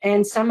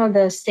and some of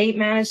the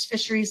state-managed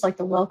fisheries like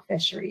the whelk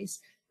fisheries,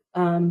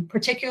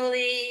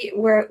 particularly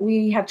where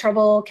we have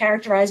trouble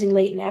characterizing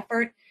latent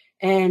effort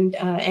and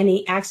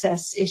any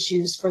access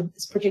issues for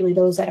particularly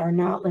those that are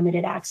not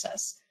limited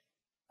access.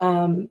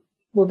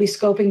 We'll be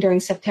scoping during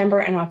September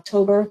and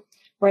October.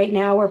 Right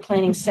now, we're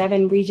planning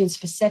 7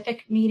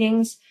 region-specific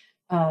meetings,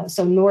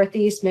 so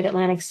Northeast,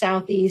 Mid-Atlantic,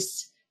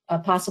 Southeast,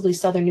 possibly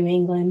Southern New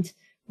England.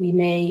 We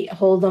may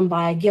hold them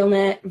by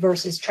gillnet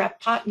versus trap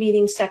pot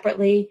meetings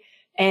separately.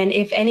 And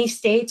if any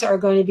states are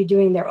going to be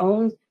doing their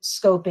own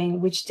scoping,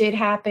 which did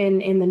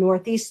happen in the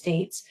Northeast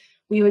states,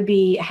 we would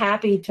be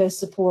happy to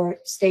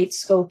support state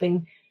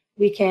scoping.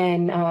 We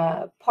can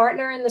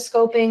partner in the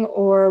scoping,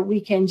 or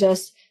we can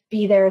just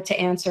be there to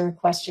answer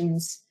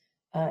questions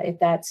if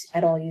that's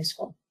at all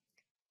useful.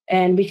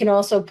 And we can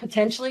also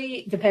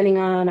potentially, depending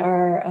on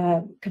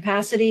our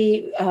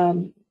capacity,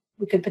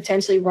 we could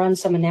potentially run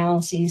some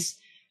analyses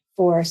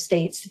for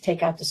states to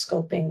take out the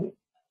scoping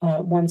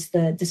once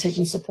the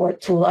decision support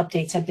tool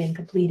updates have been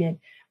completed,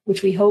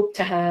 which we hope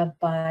to have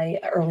by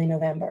early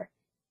November.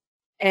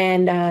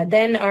 And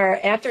then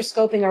after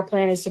scoping, our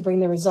plan is to bring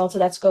the results of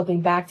that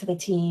scoping back to the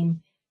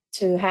team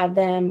to have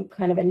them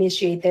kind of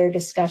initiate their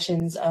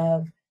discussions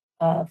of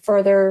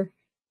further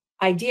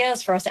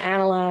ideas for us to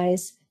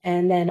analyze,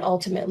 and then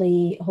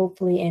ultimately,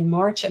 hopefully in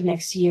March of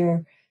next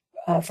year,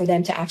 for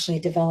them to actually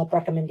develop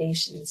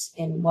recommendations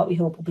in what we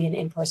hope will be an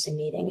in-person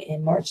meeting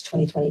in March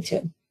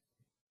 2022.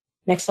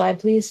 Next slide,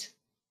 please.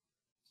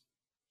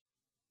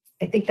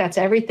 I think that's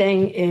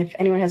everything. If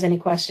anyone has any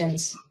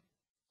questions,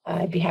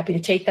 I'd be happy to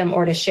take them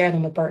or to share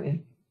them with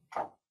Burton.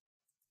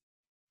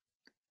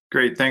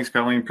 Great, thanks,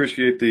 Colleen.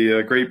 Appreciate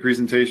the great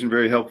presentation,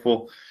 very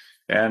helpful.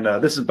 And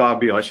this is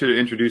Bob Beal. I should have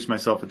introduced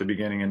myself at the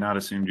beginning and not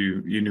assumed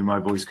you knew my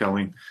voice,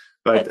 Colleen.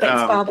 But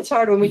thanks, Bob. It's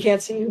hard when we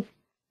can't see you.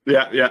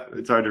 Yeah,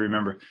 it's hard to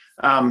remember.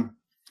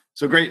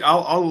 So great.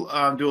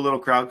 I'll do a little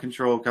crowd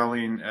control,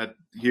 Colleen,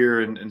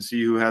 here and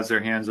see who has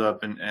their hands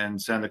up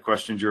and send the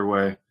questions your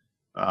way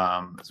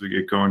as we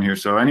get going here.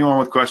 So anyone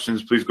with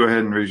questions, please go ahead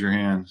and raise your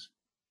hands.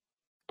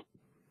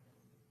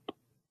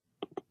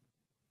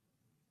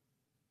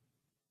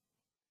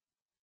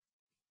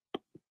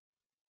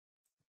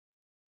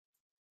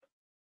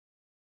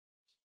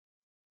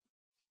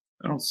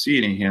 I don't see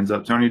any hands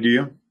up. Tony, do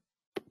you?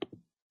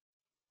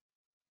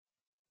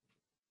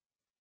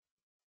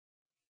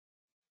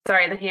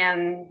 Sorry, the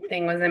hand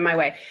thing was in my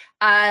way.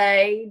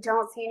 I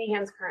don't see any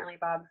hands currently,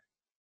 Bob.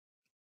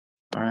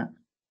 All right.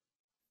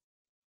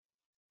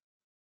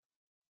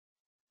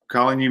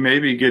 Colin, you may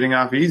be getting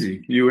off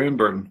easy. You and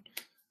Burton.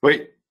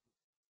 Wait,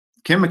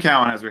 Kim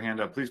McCowan has her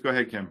hand up. Please go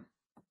ahead, Kim.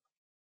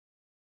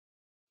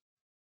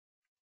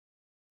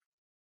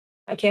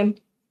 Hi, Kim.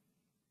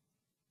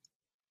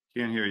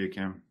 Can't hear you,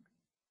 Kim.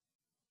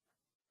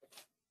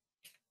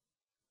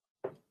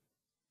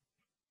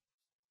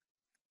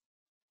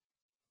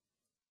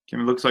 Kim,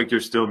 it looks like you're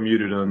still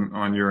muted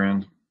on your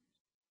end.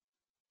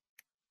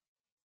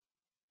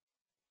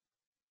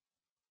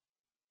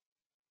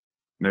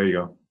 There you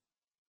go.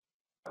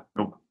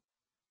 Nope.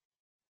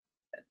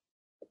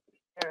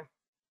 Sure.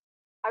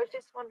 I was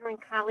just wondering,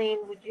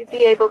 Colleen, would you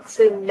be able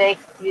to make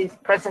this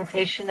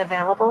presentation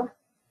available?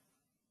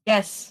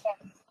 Yes.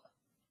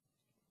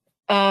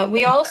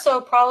 We also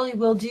probably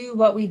will do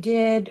what we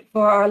did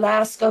for our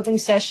last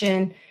scoping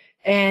session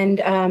and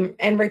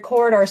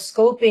record our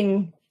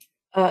scoping,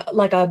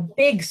 like a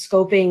big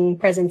scoping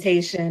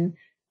presentation,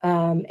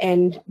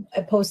 and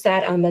post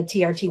that on the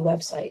TRT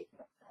website.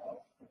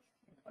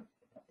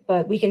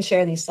 But we can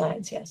share these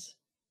slides, yes.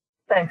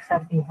 Thanks,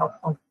 that'd be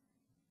helpful.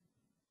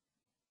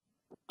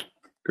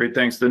 Great,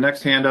 thanks. The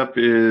next hand up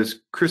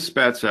is Chris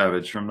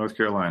Spatsavage from North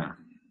Carolina.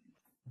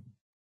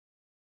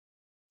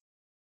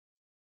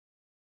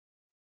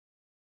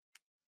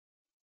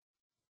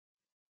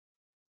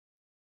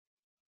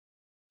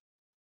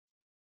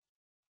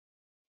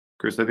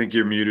 Chris, I think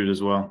you're muted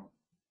as well.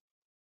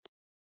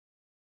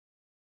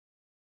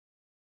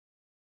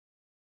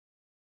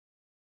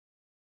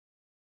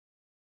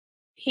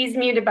 He's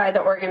muted by the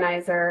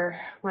organizer.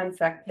 One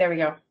sec. There we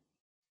go.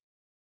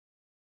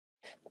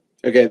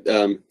 Okay.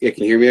 Yeah,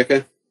 can you hear me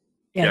okay?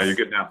 Yes. Yeah, you're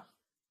good now.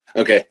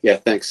 Okay. Yeah,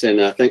 thanks.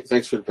 And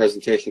thanks for the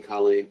presentation,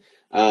 Colleen.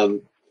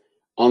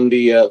 On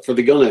the for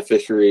the gillnet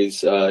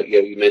fisheries,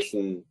 you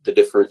mentioned the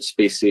different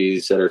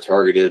species that are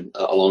targeted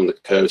along the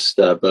coast,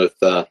 both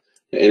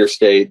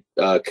interstate,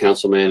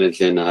 council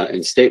managed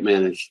and state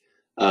managed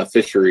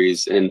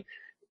fisheries, and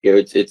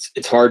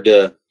it's hard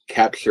to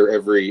capture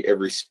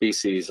every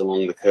species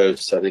along the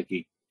coast. I think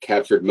you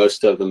captured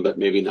most of them, but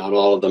maybe not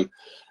all of them.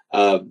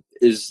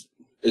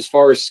 As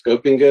far as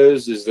scoping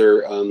goes, is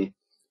there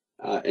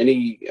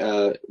any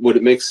would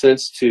it make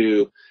sense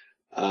to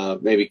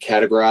maybe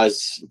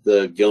categorize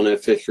the gillnet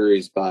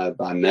fisheries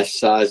by mesh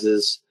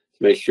sizes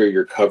to make sure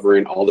you're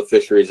covering all the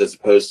fisheries as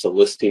opposed to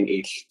listing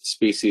each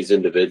species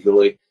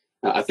individually?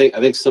 I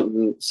think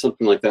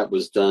something like that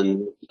was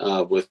done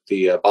with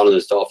the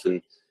bottlenose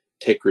dolphin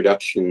take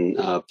reduction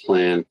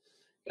plan.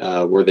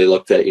 where they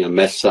looked at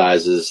mesh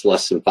sizes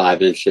less than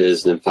 5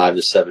 inches, and then 5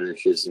 to 7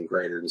 inches, and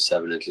greater than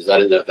 7 inches. I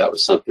didn't know if that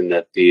was something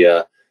that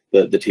the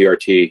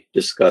TRT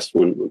discussed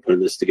when putting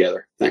this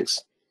together.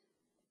 Thanks.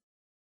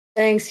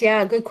 Thanks.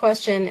 Yeah, good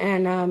question.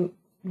 And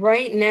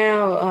right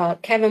now,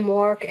 Kevin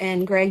Mork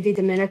and Greg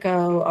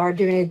DiDomenico are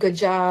doing a good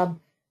job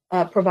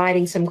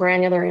providing some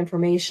granular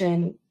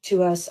information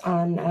to us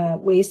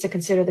on ways to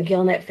consider the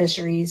gillnet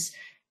fisheries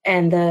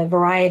and the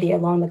variety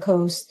along the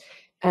coast.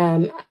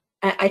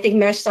 I think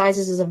mesh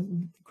sizes is a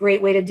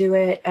great way to do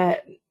it.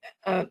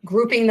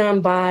 Grouping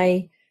them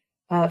by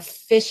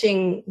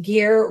fishing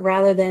gear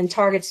rather than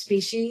target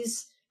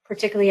species,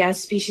 particularly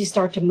as species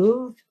start to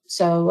move.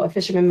 So a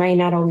fisherman may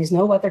not always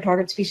know what their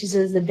target species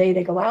is the day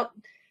they go out,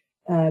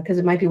 because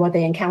it might be what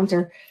they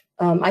encounter.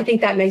 I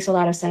think that makes a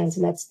lot of sense,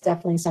 and that's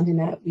definitely something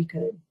that we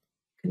could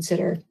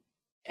consider,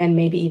 and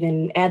maybe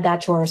even add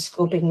that to our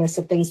scoping list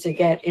of things to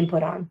get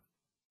input on.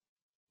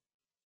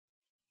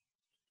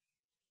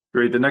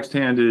 Great. The next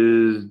hand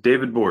is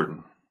David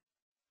Borden.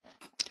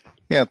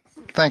 Yeah,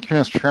 thank you,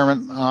 Mr.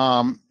 Chairman.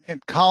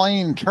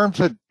 Colleen, in terms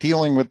of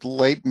dealing with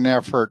latent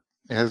effort,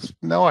 has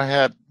NOAA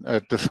had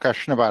a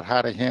discussion about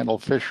how to handle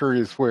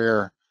fisheries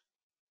where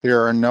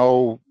there are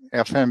no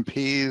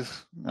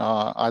FMPs,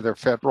 either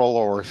federal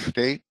or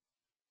state?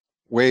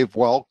 Wave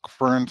whelk,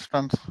 for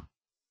instance.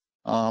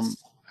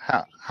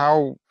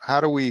 How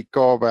do we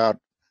go about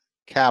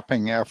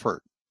capping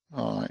effort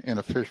in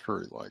a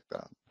fishery like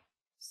that?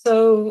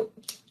 So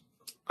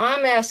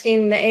I'm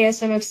asking the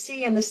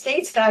ASMFC and the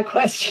states that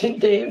question,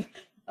 Dave.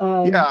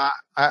 Bert,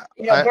 I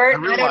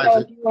don't know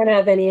if you want to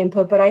have any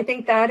input, but I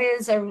think that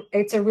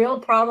it's a real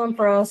problem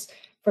for us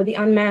for the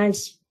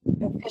unmanaged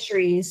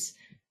fisheries,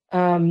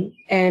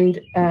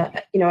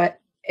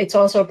 it's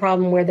also a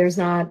problem where there's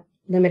not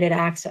limited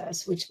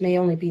access, which may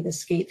only be the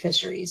skate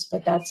fisheries,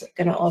 but that's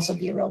going to also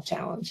be a real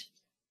challenge.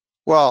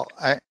 Well,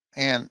 I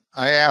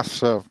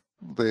asked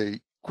the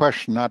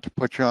question not to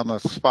put you on the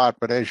spot,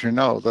 but as you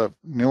know, the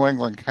New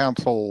England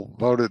Council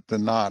voted to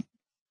not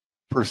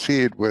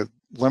proceed with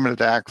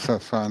limited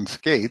access on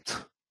skates.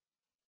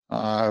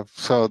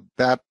 So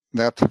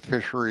that's a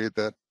fishery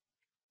that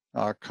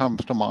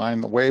comes to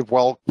mind. The wave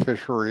whelk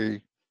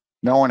fishery,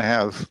 no one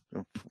has,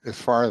 as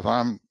far as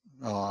I'm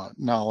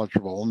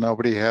knowledgeable,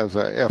 nobody has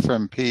a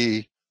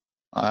FMP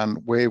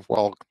on wave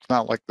whelk. It's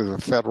not like there's a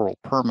federal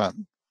permit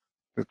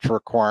that's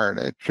required.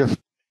 It just,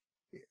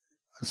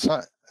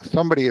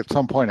 somebody at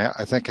some point,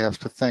 I think, has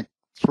to think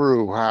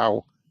through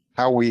how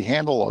we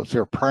handle those.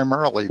 They're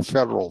primarily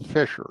federal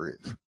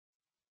fisheries.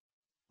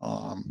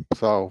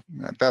 So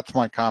that's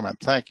my comment.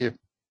 Thank you.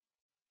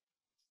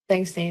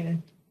 Thanks,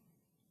 David.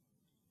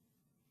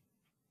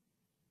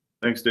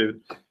 Thanks,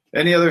 David.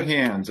 Any other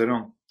hands? I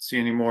don't see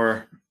any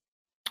more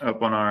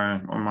up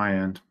on my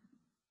end.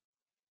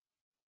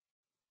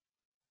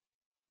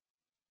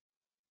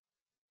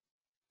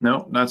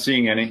 No, not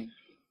seeing any.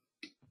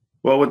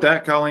 Well, with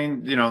that,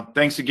 Colleen,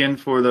 thanks again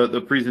for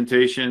the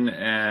presentation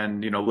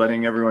and,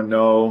 letting everyone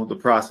know the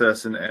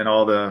process and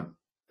all the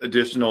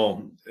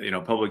additional,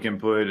 public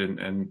input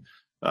and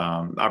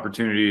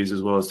opportunities,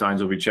 as well as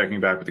times we'll be checking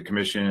back with the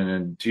commission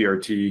and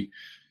TRT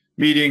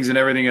meetings and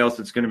everything else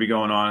that's going to be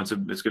going on.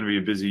 It's going to be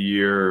a busy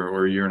year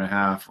or a year and a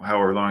half,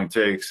 however long it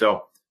takes.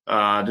 So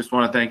just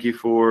want to thank you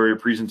for your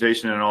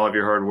presentation and all of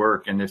your hard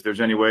work. And if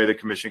there's any way the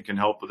commission can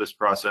help with this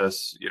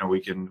process, we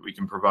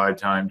can provide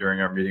time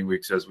during our meeting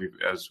weeks as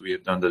we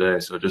have done today.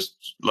 So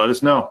just let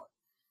us know.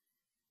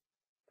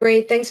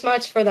 Great. Thanks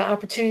much for the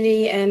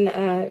opportunity.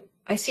 And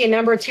I see a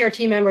number of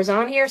TRT members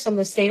on here, some of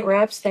the state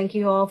reps. Thank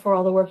you all for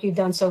all the work you've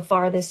done so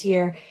far this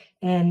year.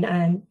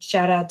 And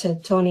shout out to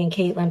Tony and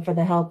Caitlin for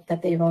the help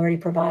that they've already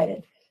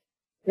provided.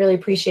 Really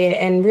appreciate it.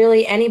 And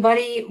really,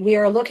 anybody, we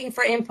are looking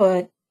for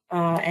input.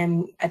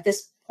 And at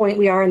this point,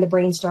 we are in the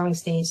brainstorming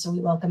stage, so we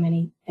welcome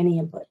any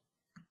input.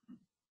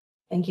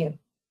 Thank you.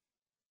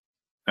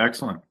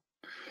 Excellent.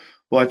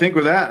 Well, I think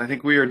with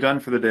that, we are done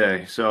for the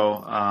day.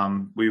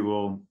 So we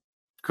will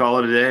call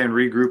it a day and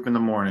regroup in the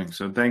morning.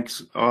 So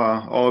thanks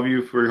all of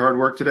you for your hard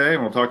work today,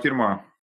 and we'll talk to you tomorrow.